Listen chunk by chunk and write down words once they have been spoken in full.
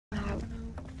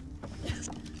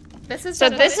So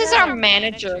this is our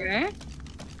manager.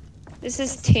 This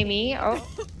is Timmy. Oh.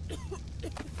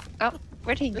 Oh,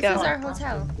 where'd he go? This is our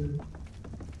hotel.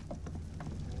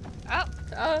 Oh.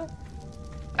 Oh.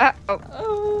 Oh.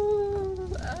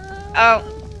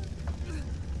 Oh.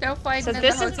 No fighting So in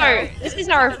this the is hotel. this is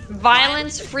our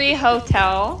violence-free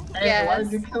hotel. Hey, Yes. why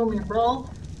did you kill me, bro?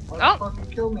 Why the fuck you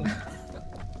kill me?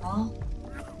 Huh?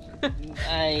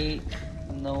 I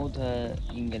know the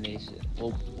English. 我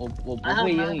不 I have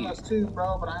会 9 英语 plus 2,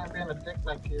 bro, but I ain't being a dick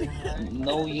like you. Right?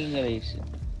 No English.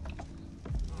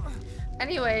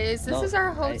 Anyways, this No, is our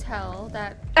I- hotel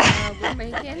that we're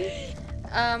making.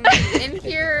 In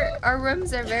here, our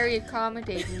rooms are very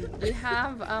accommodating. We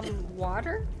have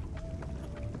water.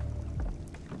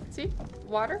 See,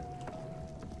 water.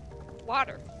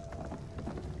 Water.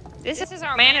 This is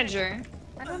our manager.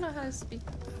 I don't know how to speak.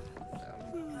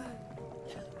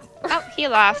 Oh, he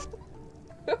left.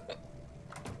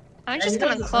 I'm just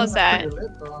gonna close that.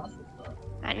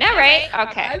 I know, right? I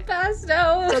Okay. passed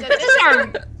out. So this is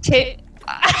our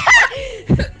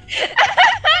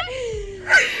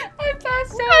I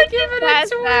passed out giving a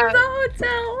passed tour out? of the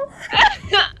hotel.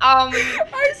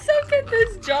 I suck at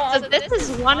this job. So this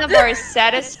is one of our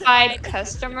satisfied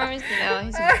customers. You know,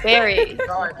 he's very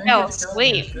fell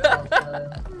asleep.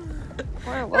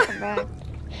 Or welcome back.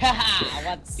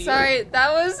 Sorry,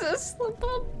 that was a slip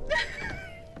up.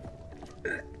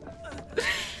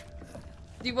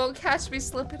 You won't catch me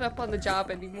slipping up on the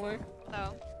job anymore.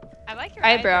 Oh, I like your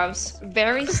eyebrows.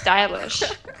 Very stylish.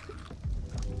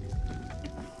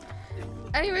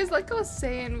 Anyways, like I was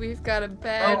saying, we've got a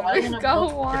bed, Oh, I we've wanna got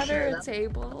book water, your a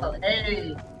table. Oh,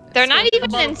 hey. They're not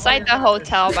even inside the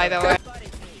hotel, by the way.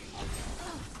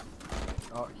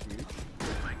 Oh, huge.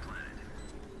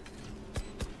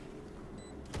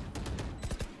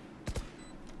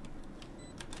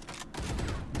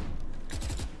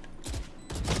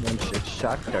 One shit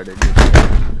shot started.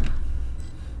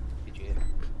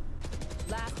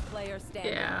 Last player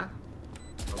standing. Yeah.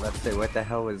 Let's say, what the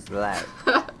hell was that?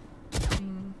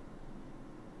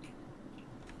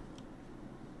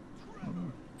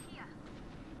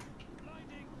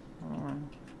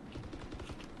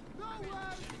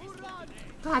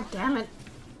 God damn it.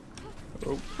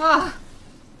 Oh. Ah.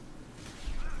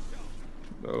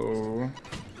 Oh.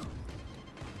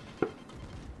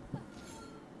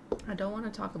 I don't want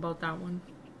to talk about that one.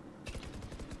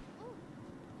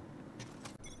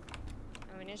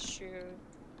 I mean, it's true.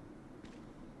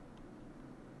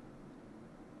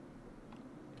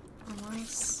 I want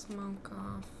to smoke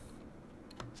off.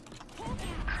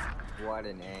 What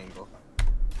an angle.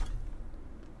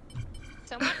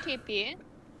 Someone TP.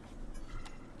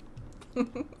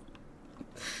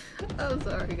 Oh,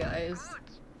 sorry, guys.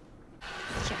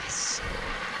 Yes.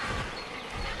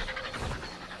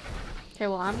 Okay,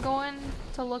 well, I'm going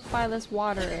to look by this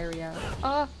water area.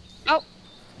 Oh.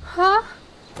 Huh?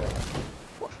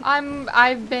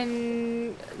 I've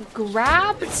been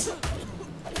grabbed?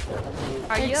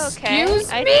 Are you okay? Excuse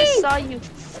I me? just saw you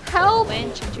Help!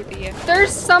 flinch into the.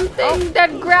 There's something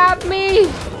that grabbed me!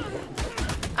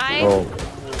 I.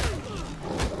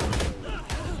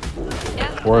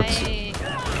 Yeah,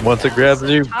 Once it grabs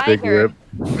you, big tiger. rip.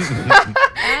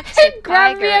 It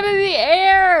grabbed me out of the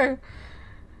air!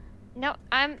 No,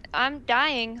 I'm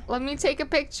dying. Let me take a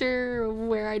picture of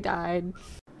where I died.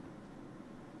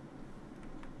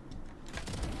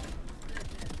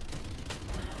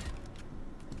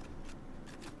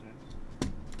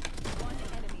 One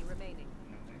enemy remaining.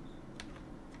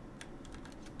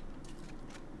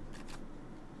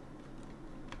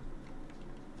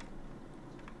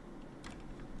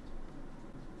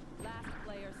 Last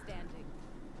player standing.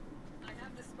 I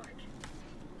have the spike.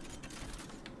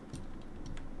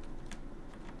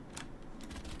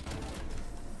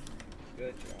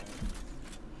 Good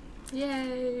job.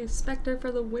 Yay! Spectre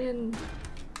for the win.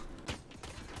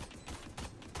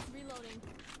 Reloading.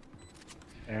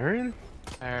 Aaron?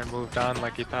 Aaron moved on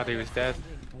like he thought he was dead.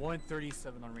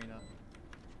 137 on Reyna.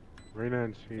 Reyna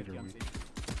and Siege are weak.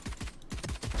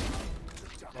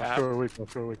 Yeah. I'll throw a weak, I'll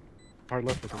throw a weak. Hard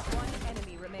left with him. One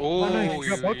enemy remaining. Ooh, Oh, no, you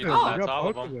got both of you them. that's You got all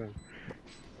of both of them. them.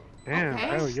 Damn, Okay.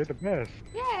 Tyler, you're the best.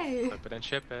 Yay! Flip it and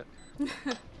ship it.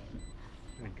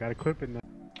 I got a clip in that.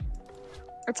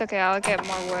 It's okay. I'll get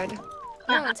more wood.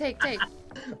 No, take.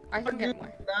 I can get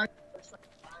more.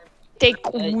 Take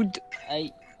wood.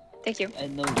 Thank you. I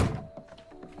know.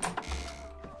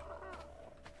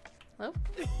 Hello?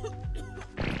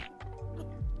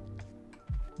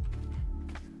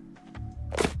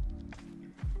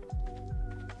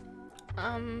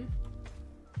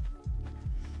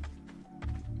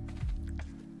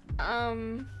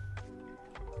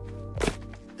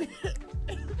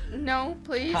 No,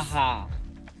 please. Haha.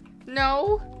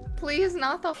 No, please,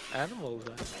 not the. Animals.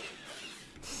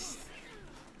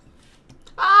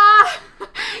 Ah!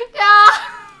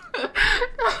 Yeah!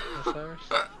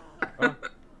 Oh,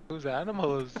 whose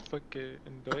animal is fucking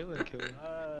Doylan killing?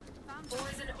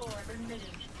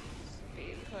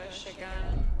 B push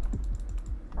again.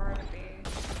 Part of B.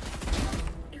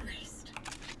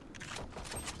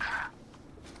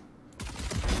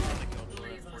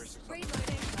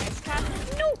 Nice cat.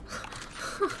 No!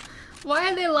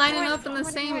 Why are they lining Run, up in the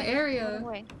run same away, area? run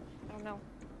away. I don't know.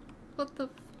 What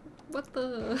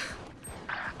the?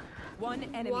 One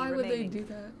enemy Why would they remaining. do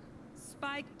that?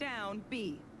 Spike down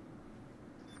B.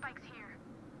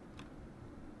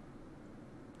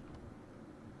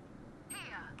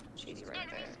 She's right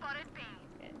there.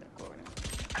 In the corner.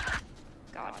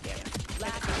 God damn it.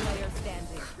 Last player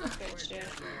standing. Good shit.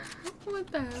 What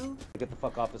the hell? Get the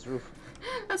fuck off this roof.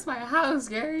 That's my house,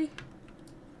 Gary.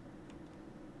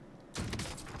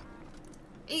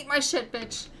 Eat my shit,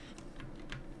 bitch.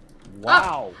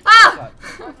 Wow. Ah!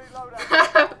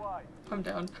 I'm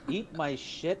down. Eat my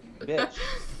shit, bitch.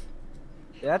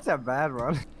 That's a bad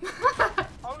one.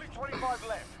 Only 25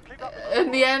 left. Keep up the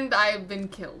In the end, I've been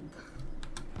killed.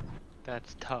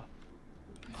 That's tough.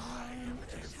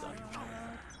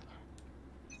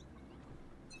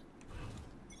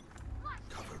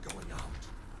 cover going out.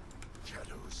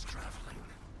 Shadows traveling.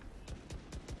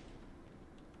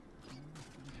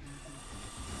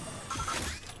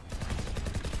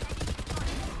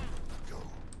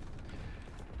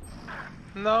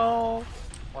 No.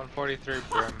 143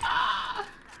 Brim.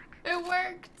 It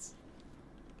worked.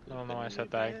 I don't know why I said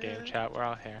that in game chat. We're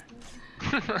out here.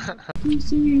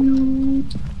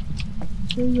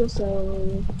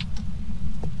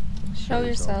 Show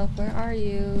yourself. Where are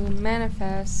you?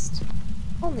 Manifest.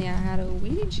 Only I had a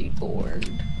Ouija board.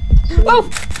 Oh!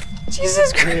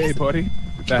 Jesus Christ! Hey, buddy.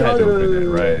 That had to have been it,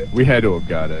 right? We had to have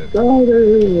got it. I'm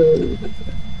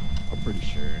pretty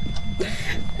sure.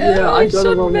 Yeah, I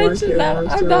should mention that.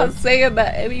 I'm not saying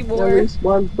that anymore.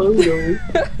 One photo.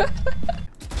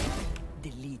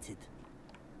 Deleted.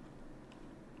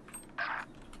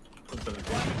 One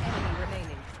enemy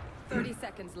remaining. 30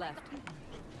 seconds left.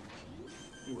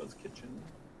 He was kitchen.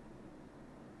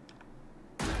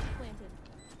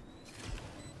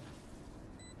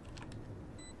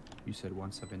 You said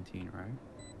 117, right?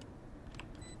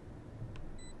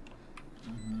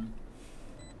 Mm-hmm.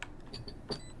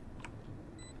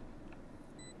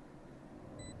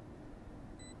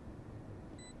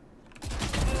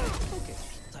 Okay,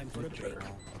 time for a break.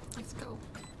 Let's go.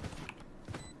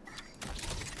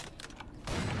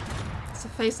 It's the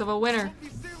face of a winner.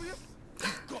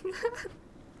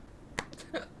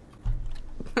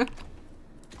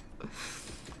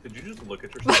 Did you just look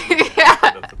at yourself? Yeah.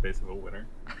 That's the face of a winner.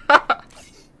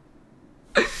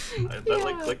 That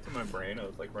like clicked in my brain. I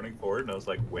was like running forward, and I was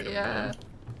like, wait a minute.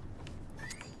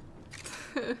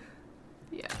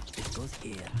 Yeah. It goes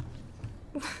here.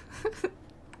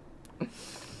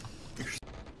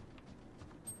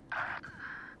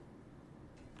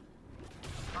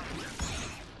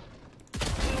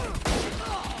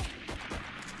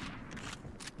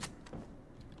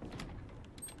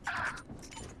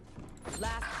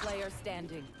 Last player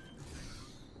standing.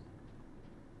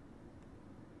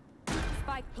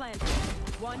 Spike planted.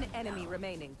 One enemy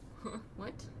remaining.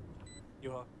 What?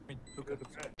 You are. Who could have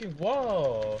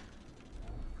Whoa.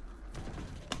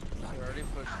 You already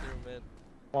pushed through mid.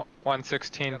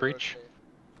 116 breach.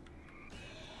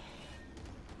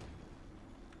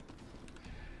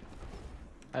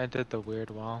 I did the weird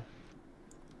wall.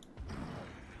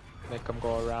 Make them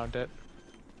go around it.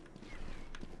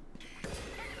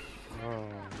 Oh.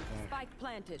 Spike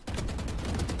planted.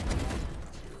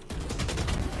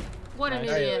 What an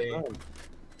Nice. idiot. Oh.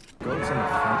 Goes in the front. Oh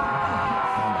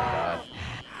my god.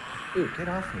 Dude, get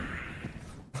off me.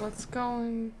 What's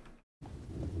going?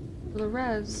 The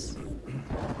res.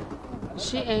 Is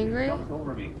she angry?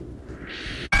 Over me.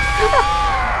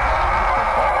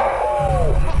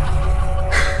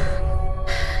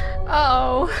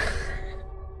 Oh.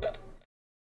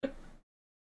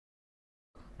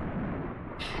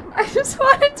 I just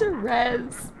wanted to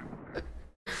res.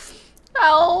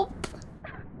 Help.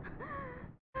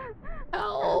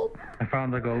 Help. I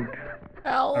found the goat.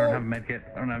 Help. I don't have medkit.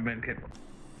 I don't have medkit.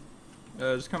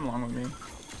 Just come along with me.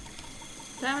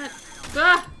 Damn it.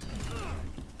 Ah!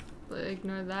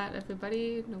 Ignore that,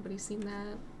 everybody. Nobody's seen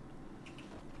that.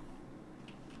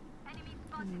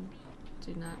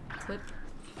 Do not clip.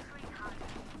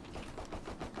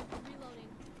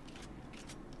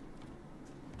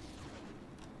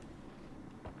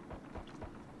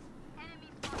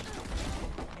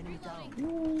 Enemy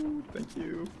down. Thank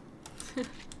you.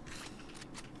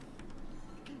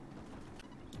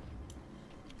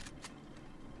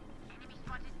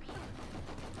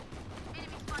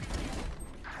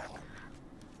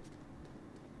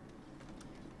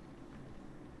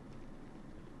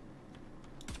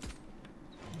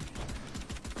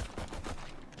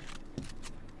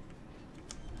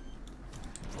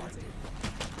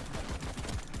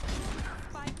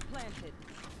 Spike planted.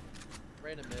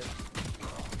 Right in mid.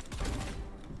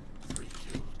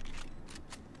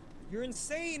 You're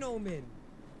insane, Omen.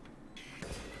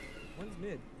 One's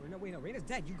mid. Wait, no, Reyna's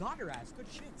dead. You got her ass. Good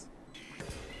shit.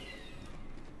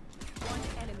 One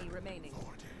enemy remaining.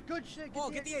 Good shit.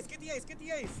 Get the ace. Get the ace. Get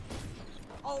the ace.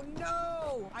 Oh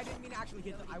no! I didn't mean to actually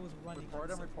hit them. I was running. Report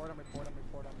him.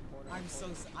 I'm so.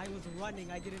 I was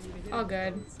running. I didn't even hit him. All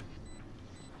good.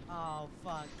 Oh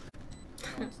fuck.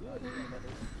 I didn't mean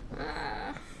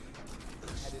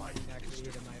to actually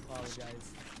hit him. I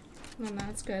apologize. No,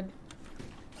 that's good.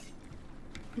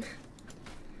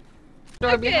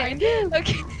 Door behind you.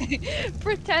 Okay.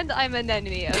 Pretend I'm an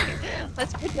enemy. Okay.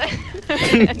 Let's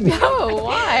pretend. No,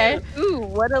 why? Ooh,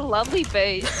 what a lovely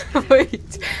base.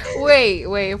 Wait.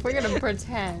 If we're gonna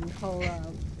pretend, hold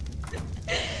up.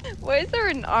 Why is there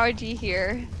an RG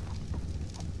here?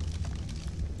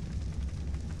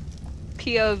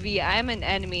 POV, I'm an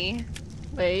enemy.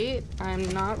 Wait, I'm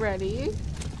not ready.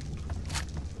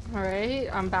 Alright,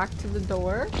 I'm back to the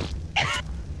door.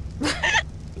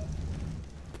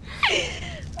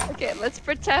 Okay, let's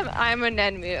pretend I'm an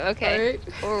enemy, okay? Right.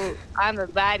 Oh, I'm a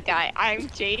bad guy. I'm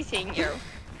chasing you.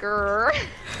 Grrr.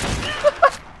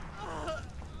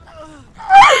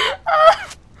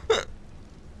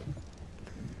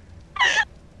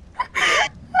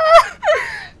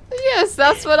 Yes,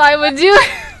 that's what I would do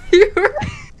if you were...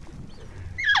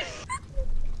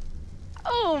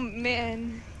 Oh,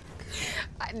 man.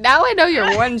 Now I know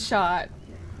you're one shot.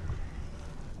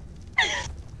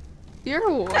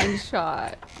 You're one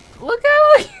shot. Look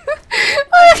how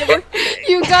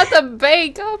you got the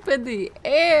bank up in the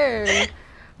air.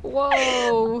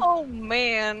 Whoa. Oh,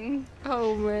 man.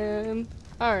 Oh, man.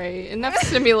 Alright, enough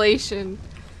simulation.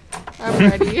 I'm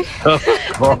ready.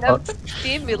 Enough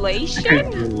stimulation?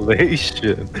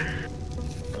 Stimulation.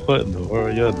 What in the world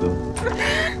are y'all doing?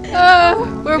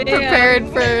 We're prepared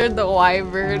for the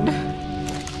wyvern.